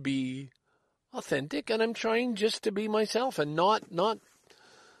trying to be authentic, and I'm trying just to be myself and not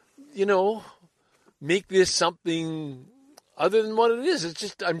make this something other than what it is. It's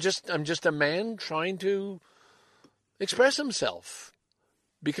just I'm just a man trying to express himself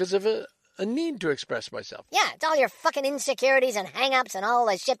because of a need to express myself. Yeah, it's all your fucking insecurities and hang-ups and all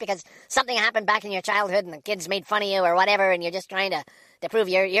that shit because something happened back in your childhood and the kids made fun of you or whatever, and you're just trying to prove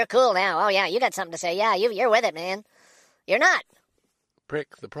you're cool now. Oh yeah, you got something to say. Yeah, you're with it, man. You're not.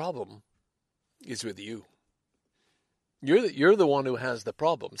 Prick, the problem is with you. You're the one who has the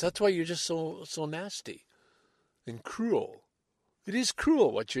problems. That's why you're just so nasty and cruel. It is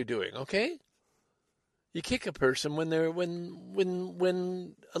cruel what you're doing, okay? You kick a person when a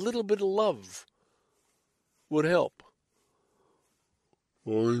little bit of love would help.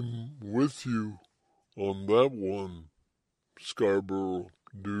 I'm with you on that one, Scarborough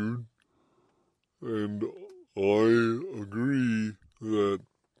Dude. And I agree that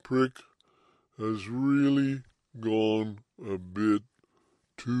Prick has really gone a bit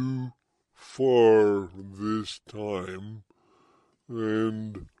too far this time,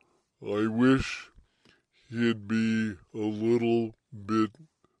 and I wish he'd be a little bit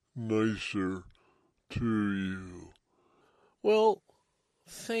nicer to you. Well,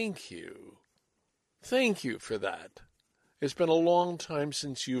 thank you. Thank you for that. It's been a long time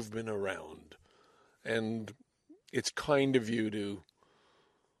since you've been around, and it's kind of you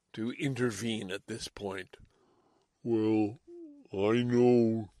to intervene at this point. Well, I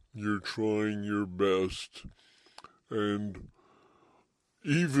know you're trying your best, and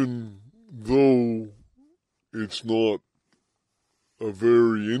even though it's not a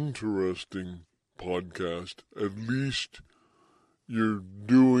very interesting podcast, at least you're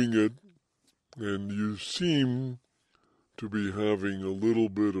doing it, and you seem to be having a little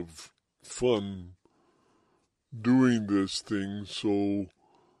bit of fun doing this thing, so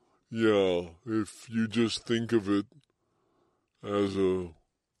yeah, if you just think of it as a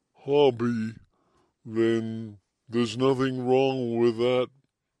hobby, then there's nothing wrong with that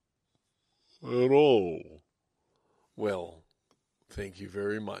at all. Well, thank you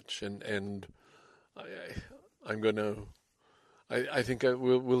very much, and I'm gonna. I think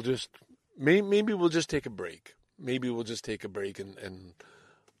we'll just maybe we'll just take a break. Maybe we'll just take a break, and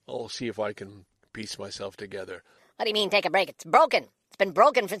I'll see if I can piece myself together. What do you mean take a break? It's broken. It's been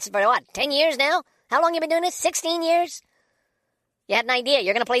broken for what, 10 years now? How long you been doing this? 16 years? You had an idea.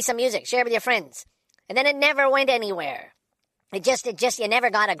 You're going to play some music, share it with your friends. And then it never went anywhere. It just, you never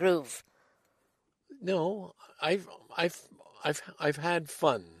got a groove. No, I've had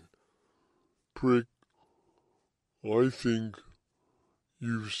fun. Prick, I think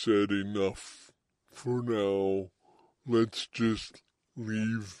you've said enough for now. Let's just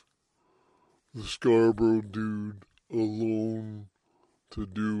leave the Scarborough Dude alone to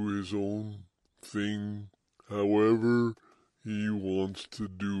do his own thing, however he wants to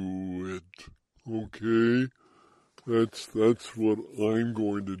do it. Okay? That's what I'm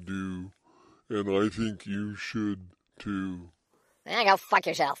going to do, and I think you should too. Go fuck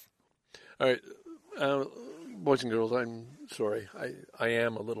yourself. All right, boys and girls, I'm sorry. I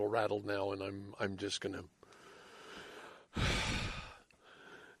am a little rattled now, and I'm just gonna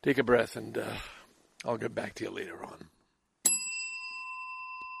take a breath, and I'll get back to you later on.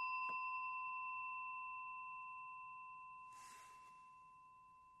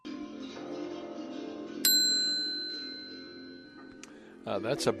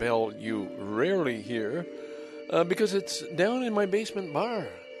 That's a bell you rarely hear because it's down in my basement bar,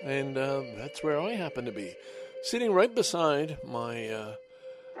 and that's where I happen to be, sitting right beside my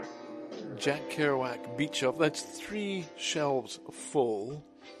Jack Kerouac beach shelf. That's 3 shelves full,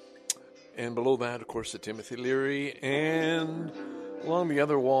 and below that, of course, the Timothy Leary, and along the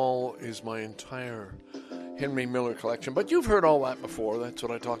other wall is my entire Henry Miller collection. But you've heard all that before. That's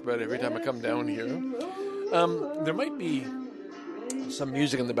what I talk about every time I come down here. There might be some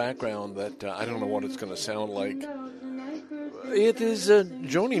music in the background that I don't know what it's going to sound like. It is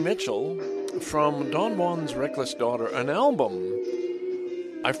Joni Mitchell from Don Juan's Reckless Daughter, an album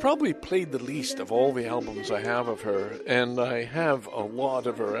I've probably played the least of all the albums I have of her, and I have a lot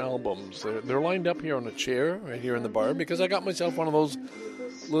of her albums. They're lined up here on a chair right here in the bar because I got myself one of those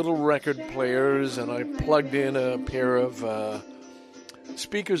little record players, and I plugged in a pair of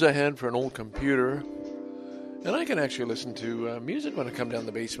speakers I had for an old computer, and I can actually listen to music when I come down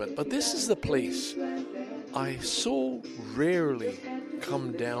the basement. But this is the place I so rarely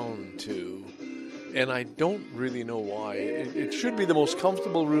come down to, and I don't really know why. It should be the most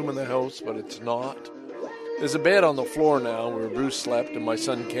comfortable room in the house, but it's not. There's a bed on the floor now where Bruce slept, and my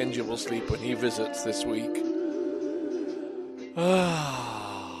son Kenji will sleep when he visits this week.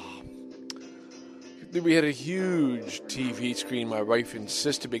 We had a huge TV screen. My wife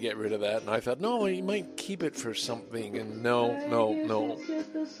insisted we get rid of that, and I thought, no, you might keep it for something, and no.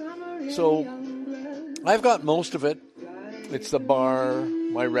 So I've got most of it. It's the bar,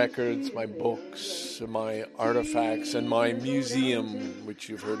 my records, my books, my artifacts, and my museum, which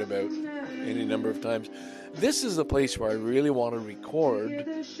you've heard about any number of times. This is the place where I really want to record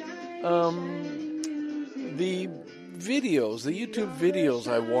the videos, the YouTube videos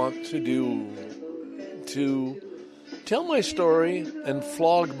I want to do to tell my story and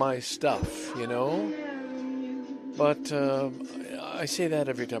flog my stuff, you know? But I say that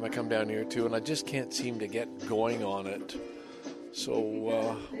every time I come down here, too, and I just can't seem to get going on it.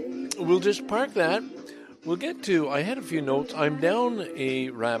 So we'll just park that. We'll get to, I had a few notes. I'm down a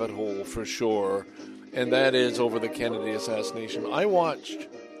rabbit hole for sure, and that is over the Kennedy assassination. I watched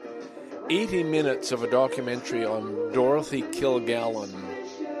 80 minutes of a documentary on Dorothy Kilgallen.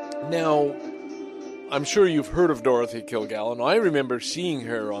 Now, I'm sure you've heard of Dorothy Kilgallen. I remember seeing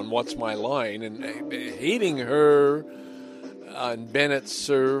her on What's My Line and hating her on Bennett's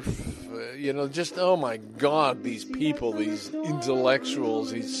Surf. Just, oh my God, these people, these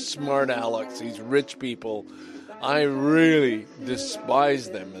intellectuals, these smart alecks, these rich people. I really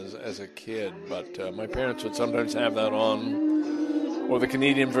despised them as a kid, but my parents would sometimes have that on, or the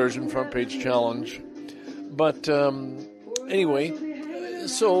Canadian version, Front Page Challenge. But anyway,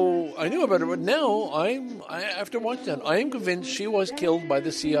 so I knew about her, but now after watching that, I am convinced she was killed by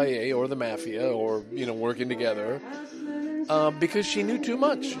the CIA or the mafia, or working together, because she knew too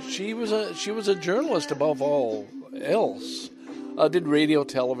much. She was a journalist above all else. Did radio,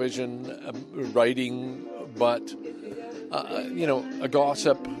 television, writing, but a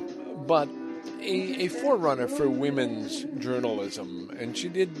gossip, but a forerunner for women's journalism, and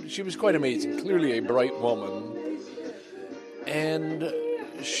she was quite amazing. Clearly a bright woman, and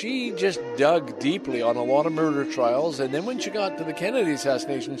she just dug deeply on a lot of murder trials. And then when she got to the Kennedy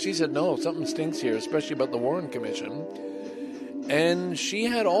assassination, she said, no, something stinks here, especially about the Warren Commission. And she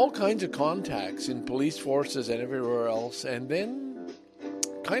had all kinds of contacts in police forces and everywhere else. And then,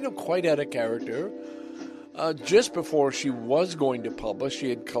 kind of quite out of character, just before she was going to publish, she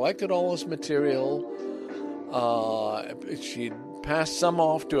had collected all this material. She'd passed some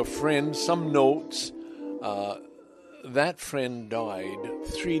off to a friend, some notes. That friend died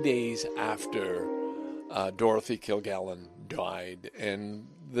 3 days after Dorothy Kilgallen died, and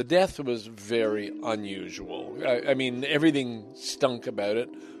the death was very unusual. I mean, everything stunk about it,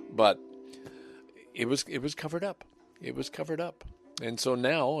 but it was covered up. It was covered up, and so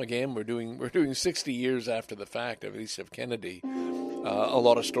now again we're doing 60 years after the fact, at least of Kennedy. A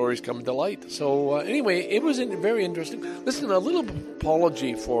lot of stories come to light. So anyway, it was very interesting. Listen, a little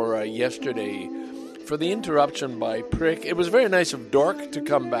apology for yesterday. For the interruption by Prick. It was very nice of Dork to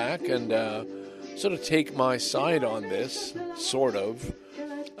come back and sort of take my side on this, sort of.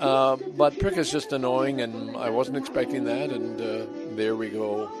 But Prick is just annoying, and I wasn't expecting that, and there we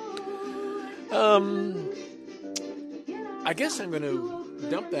go. I guess I'm going to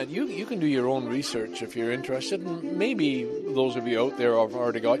dump that. You can do your own research if you're interested, and maybe those of you out there have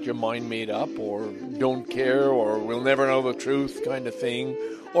already got your mind made up, or don't care, or will never know the truth kind of thing.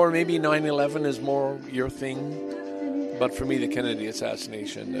 Or maybe 9/11 is more your thing. But for me, the Kennedy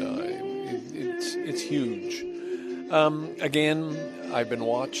assassination, it's huge. Again, I've been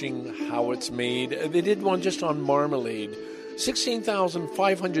watching how it's made. They did one just on marmalade.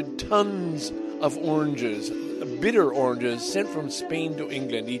 16,500 tons of oranges, bitter oranges, sent from Spain to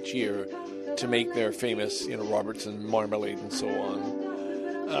England each year to make their famous, Robertson marmalade and so on.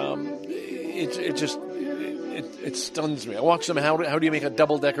 It stuns me. I watch them. How do you make a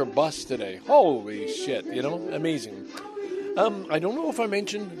double-decker bus today? Holy shit! Amazing. I don't know if I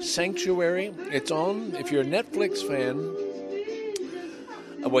mentioned Sanctuary. It's on. If you're a Netflix fan,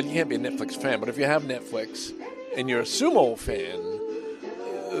 well, you can't be a Netflix fan, but if you have Netflix and you're a sumo fan,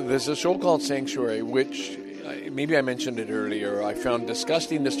 there's a show called Sanctuary, which maybe I mentioned it earlier. I found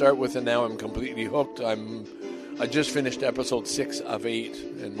disgusting to start with, and now I'm completely hooked. I just finished episode 6 of 8,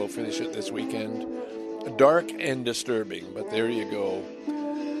 and we'll finish it this weekend. Dark and disturbing, but there you go.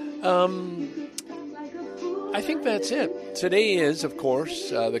 I think that's it. Today is, of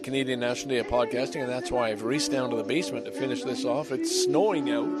course, the Canadian National Day of Podcasting, and that's why I've raced down to the basement to finish this off. It's snowing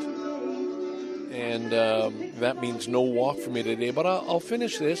out, and that means no walk for me today, but I'll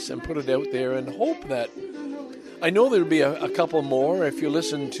finish this and put it out there and hope that... I know there'll be a couple more. If you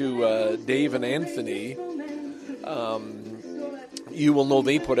listen to Dave and Anthony, you will know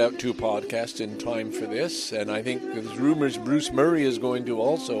they put out 2 podcasts in time for this, and I think there's rumors Bruce Murray is going to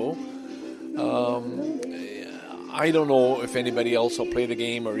also. I don't know if anybody else will play the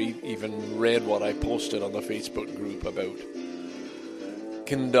game or even read what I posted on the Facebook group about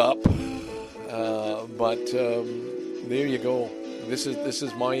CNDOP, but there you go. This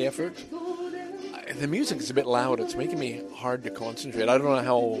is my effort. The music is a bit loud. It's making me hard to concentrate. I don't know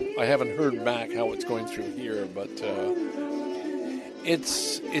how. I haven't heard back how it's going through here, but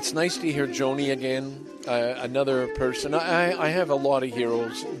it's nice to hear Joni again. Another person. I have a lot of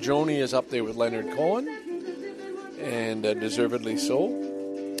heroes. Joni is up there with Leonard Cohen, and deservedly so.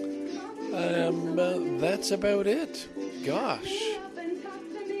 That's about it. Gosh.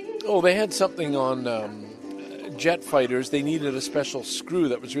 Oh, they had something on jet fighters. They needed a special screw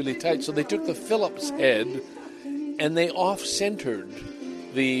that was really tight, so they took the Phillips head and they off-centered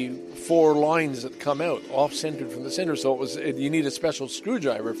the 4 lines that come out, off-centered from the center. So you need a special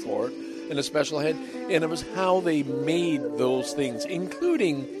screwdriver for it and a special head, and it was how they made those things,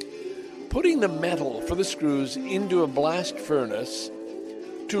 including putting the metal for the screws into a blast furnace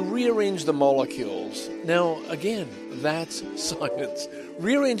to rearrange the molecules. Now, again, that's science.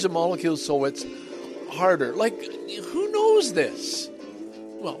 Rearrange the molecules so it's harder. Like, who knows this?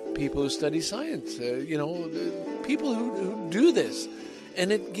 Well, people who study science, people who do this.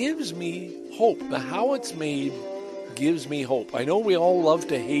 And it gives me hope. The how it's made gives me hope. I know we all love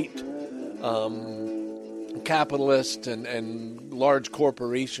to hate capitalists and large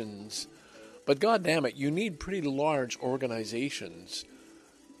corporations, but God damn it, you need pretty large organizations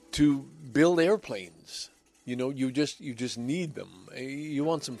to build airplanes. You just need them. You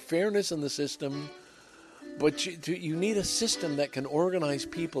want some fairness in the system, but you need a system that can organize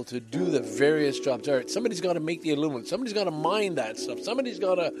people to do the various jobs. All right, somebody's got to make the aluminum. Somebody's got to mine that stuff. Somebody's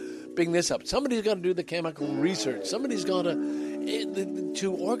got to bring this up. Somebody's got to do the chemical research. Somebody's got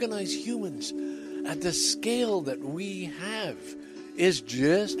to organize humans at the scale that we have is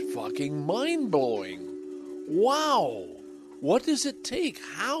just fucking mind-blowing. Wow. What does it take?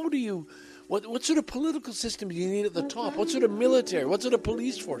 How do you... What sort of political system do you need at the top? What sort of military? What sort of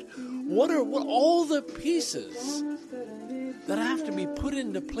police force? What all the pieces that have to be put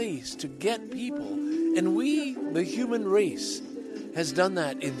into place to get people? And we, the human race, has done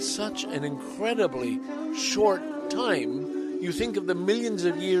that in such an incredibly short time. You think of the millions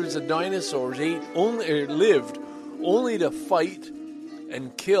of years the dinosaurs lived only to fight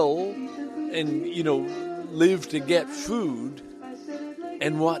and kill and, live to get food.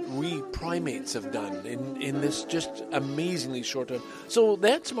 And what we primates have done in this just amazingly short time. So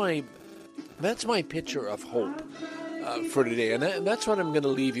that's my picture of hope for today, and that's what I'm going to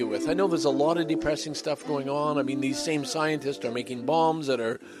leave you with. I know there's a lot of depressing stuff going on. I mean, these same scientists are making bombs that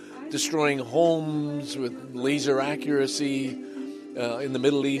are destroying homes with laser accuracy in the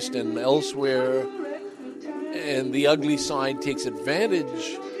Middle East and elsewhere, and the ugly side takes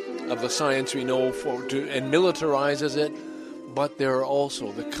advantage of the science we know and militarizes it. But there are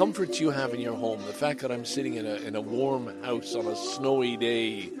also the comforts you have in your home. The fact that I'm sitting in a warm house on a snowy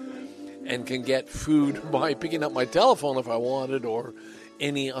day and can get food by picking up my telephone if I wanted, or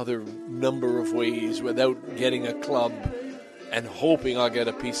any other number of ways without getting a club and hoping I'll get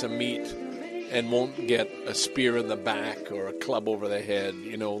a piece of meat and won't get a spear in the back or a club over the head.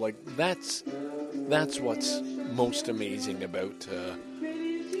 That's what's most amazing about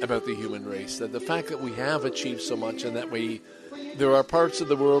the human race. That the fact that we have achieved so much, and that there are parts of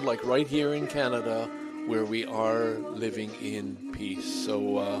the world, like right here in Canada, where we are living in peace.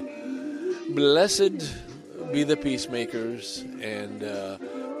 So blessed be the peacemakers, and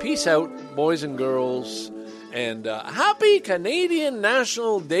peace out, boys and girls, and happy Canadian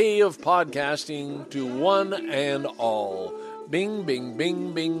National Day of Podcasting to one and all. Bing, bing,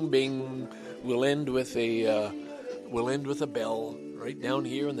 bing, bing, bing. We'll end with a bell right down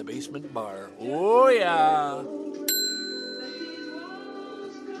here in the basement bar. Oh yeah.